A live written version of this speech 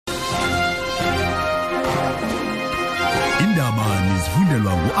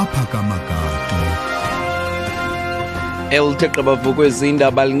zifundelwa ngu-Aphakamagato. Eltheqa bavuko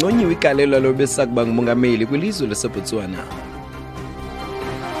ezindaba Linconyiwe igalelo lalo ebesakuba ngumongameli kwilizwe laseBotswana.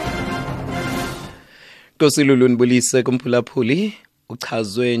 Nkosilo Nbulise kumphulaphuli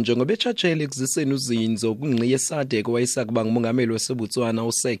uchazwe njengobetshatshele ekuziseni uzinzo kungqiye Sadeko wayesakuba ngumongameli waseBotswana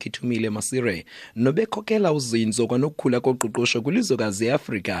uSekhi Thumile Masire nobekhokela uzinzo kwanokukhula koqoqosho kwilizwekazi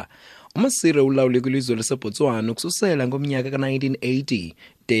eAfrika. uMasire ulawule kwilizwe laseBotswana ukususela ngomnyaka ka-1980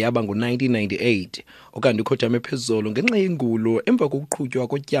 de yaba ngo-1998 okanti ukhothame phezulu ngenxa yengulo emva kokuqhutywa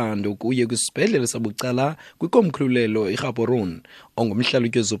kotyando kuye kwisibhedlele sabucala kwikomkhululelo eGaborone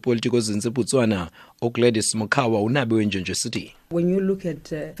ongumhlalutyi wezopolitiko ezinze eBotswana uGladys Mokhawa unabe wenjenje City. When you look at,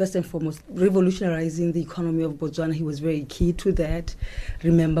 first and foremost, revolutionizing the economy of Botswana, he was very key to that.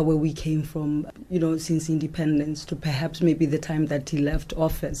 Remember where we came from, since independence to perhaps maybe the time that he left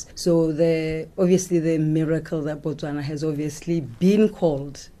office. So obviously the miracle that Botswana has obviously been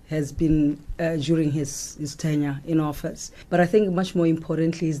called has been during his tenure in office. But I think much more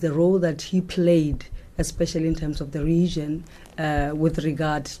importantly is the role that he played, especially in terms of the region, with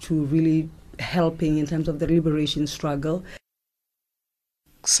regard to really helping in terms of the liberation struggle.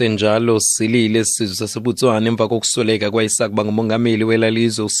 Senjalo silile isizwe saseBotswana emva kokusweleka kwayesakuba ngumongameli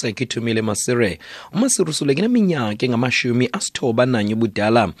welalizwe uSekhi Thumile Masire. uMasire usuleke neminyaka engama-91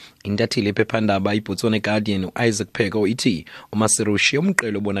 ubudala. Intatheli ephephandaba iBotswana Guardian uIsaac Pheko ithi uMasire ushiye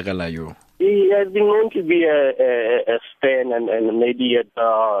umqelo obonakalayo. He has been known to be a stern and maybe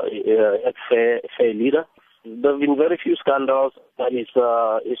a fair leader. There have been very few scandals about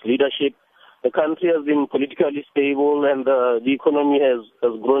his leadership. The country has been politically stable and the economy has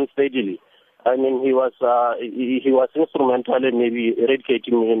grown steadily. I mean, he was instrumental in maybe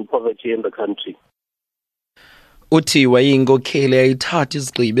eradicating poverty in the country. Uthi wayinkokheli ayithatha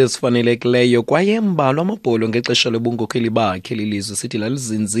izigqibo ezifanelekileyo kwaye embalwa amabholo ngexesha lobunkokheli bakhe lilizwe sithi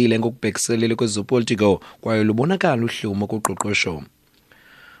lalizinzile ngokubhekiselele kwezopolitiko kwaye lubonakala uhlumo koqoqosho.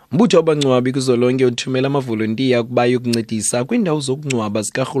 Mbutho wabangcwabi kuzolonke uthumela amavolontiya ukuba yokuncedisa kwiindawo zokungcwaba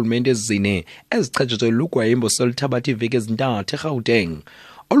zikarhulumente ezine ezichatshazwe lugwayimbo soluthabatha iveki ezintathu eGauteng.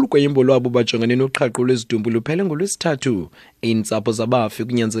 Olugwayimbo lwabo bajongane noqhaqho lwezidumbu luphele ngolwesithathu. Iintsapho zabafi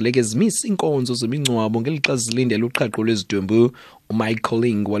kunyanzeleke zimise iinkonzo zemingcwabo ngelixa zilindele uqhaqho lwezidumbu.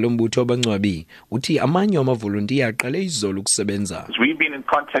 uMichael walo mbutho wabangcwabi uthi amanye amavolontiya aqale izolo ukusebenza. We've been in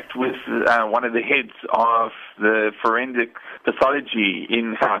contact with one of the heads of the forensic pathology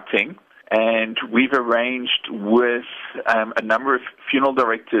in Gauteng, and we've arranged with a number of funeral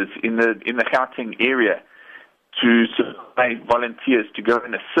directors in the Gauteng area to supply volunteers to go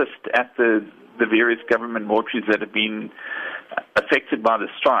and assist at the various government mortuaries that have been affected by the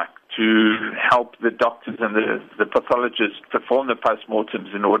strike, to help the doctors and the pathologists perform the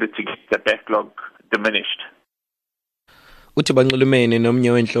postmortems in order to get the backlog diminished. Uthi banxulumene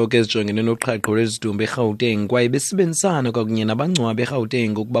nomnye wenhloko ezijongene noqhaqho lwezidumbu eGauteng kwaye besebenzisana kwakunye nabangcwabi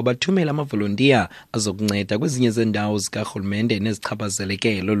eGauteng ukuba bathumele amavolontiya azokunceda kwezinye zendawo zikarhulumente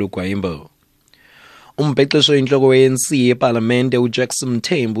nezichaphazeleke lolu gwayimbo. Umbhexesho inhloko we-ANC epalamente uJackson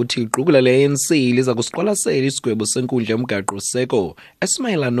Mthembu uthi iqukula le-ANC liza kusiqwalasela isigwebo senkundla yomgaqo-seko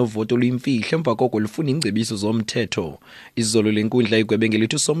esimayelana novoto oluyimfihlo emva koko lifuna ingcebiso zomthetho. Izolo lenkundla igwebe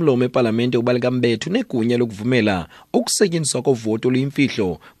ngelithi usomlomo epalamente ubaleka Mbethu negunya lokuvumela ukusetyenziswa kovoto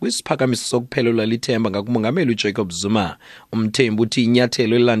oluyimfihlo kwisiphakamiso sokuphelelwa lithemba ngakumongameli uJacob Zuma. Umthembu uthi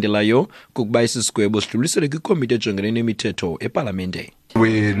inyathelo elilandelayo kukuba esi sigwebo sidluliselwe kwikomiti ejongene nemithetho epalamente.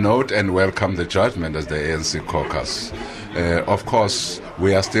 We note and welcome the judgment as the ANC caucus. Of course,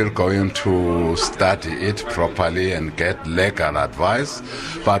 we are still going to study it properly and get legal advice.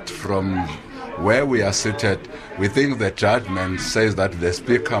 But from where we are seated, we think the judgment says that the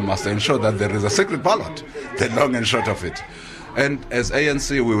Speaker must ensure that there is a secret ballot, the long and short of it. And as ANC,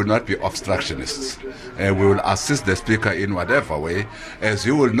 we will not be obstructionists. We will assist the Speaker in whatever way. As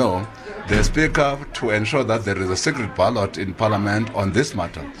you will know, the Speaker, to ensure that there is a secret ballot in Parliament on this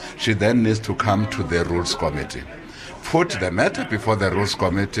matter, she then needs to come to the Rules Committee, put the matter before the Rules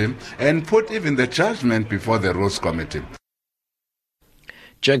Committee, and put even the judgment before the Rules Committee.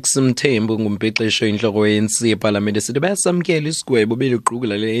 Jackson Mthembu ngumbhexesho inhloko we-ANC epalamente sithi bayasamkela isigwebo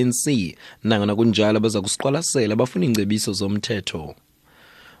beliqukula le-ANC nangona kunjalo baza kusiqwalasela bafuna ingcebiso zomthetho.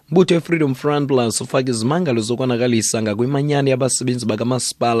 Mbutho we-Freedom Front Plus ufaka izimangalo zokwanakalisa ngakwimanyani yabasebenzi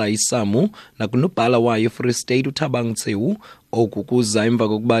bakamasipala iSamu nakunobhala wayo eFree State uThabang Tsewu oku kuza emva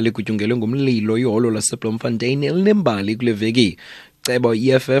kokuba ligutyungelwe ngumlilo iholo laseBloemfontein elinembali kule veki. Ceba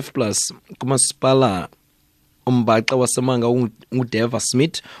EFF Plus kumasipala Umbaxa wasemanga uDeva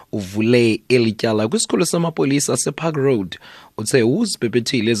Smith uvule elityala kwisikhulu samapolisa sePark Road. uthe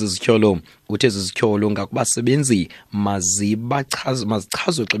uzibhebhethile ezi zityholo. Uthe ezi zityholo ngakubasebenzi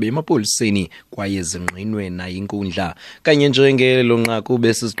mazichazwe xa emapoliseni kwaye zinqinwe nayo inkundla. Kanye njengelo nqaku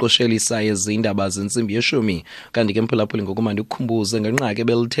besizixoshelisa izindaba zentsimbi yeshumi. Kanti ke mphulaphuli ngokumandi ukukhumbuze ngenqake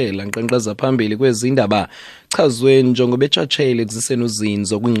belithela nkqenkqeza phambili kwezindaba chazwe njongo betshatshele ekuziseni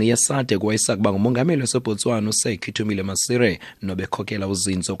uzinzo kwingqiya sade kwayisakuba ngumongameli waseBotswana uSekhitumile Masire nobekhokela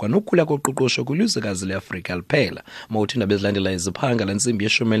uzinzo kwanokukhula koqoqosho kwilizwekazi leAfrika liphela. Mawuthi indaba ezilandela iziphanga lentsimbi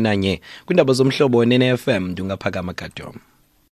yeshumi elinanye kwindaba zomhlobo weNene FM ndungaphakama Gadom.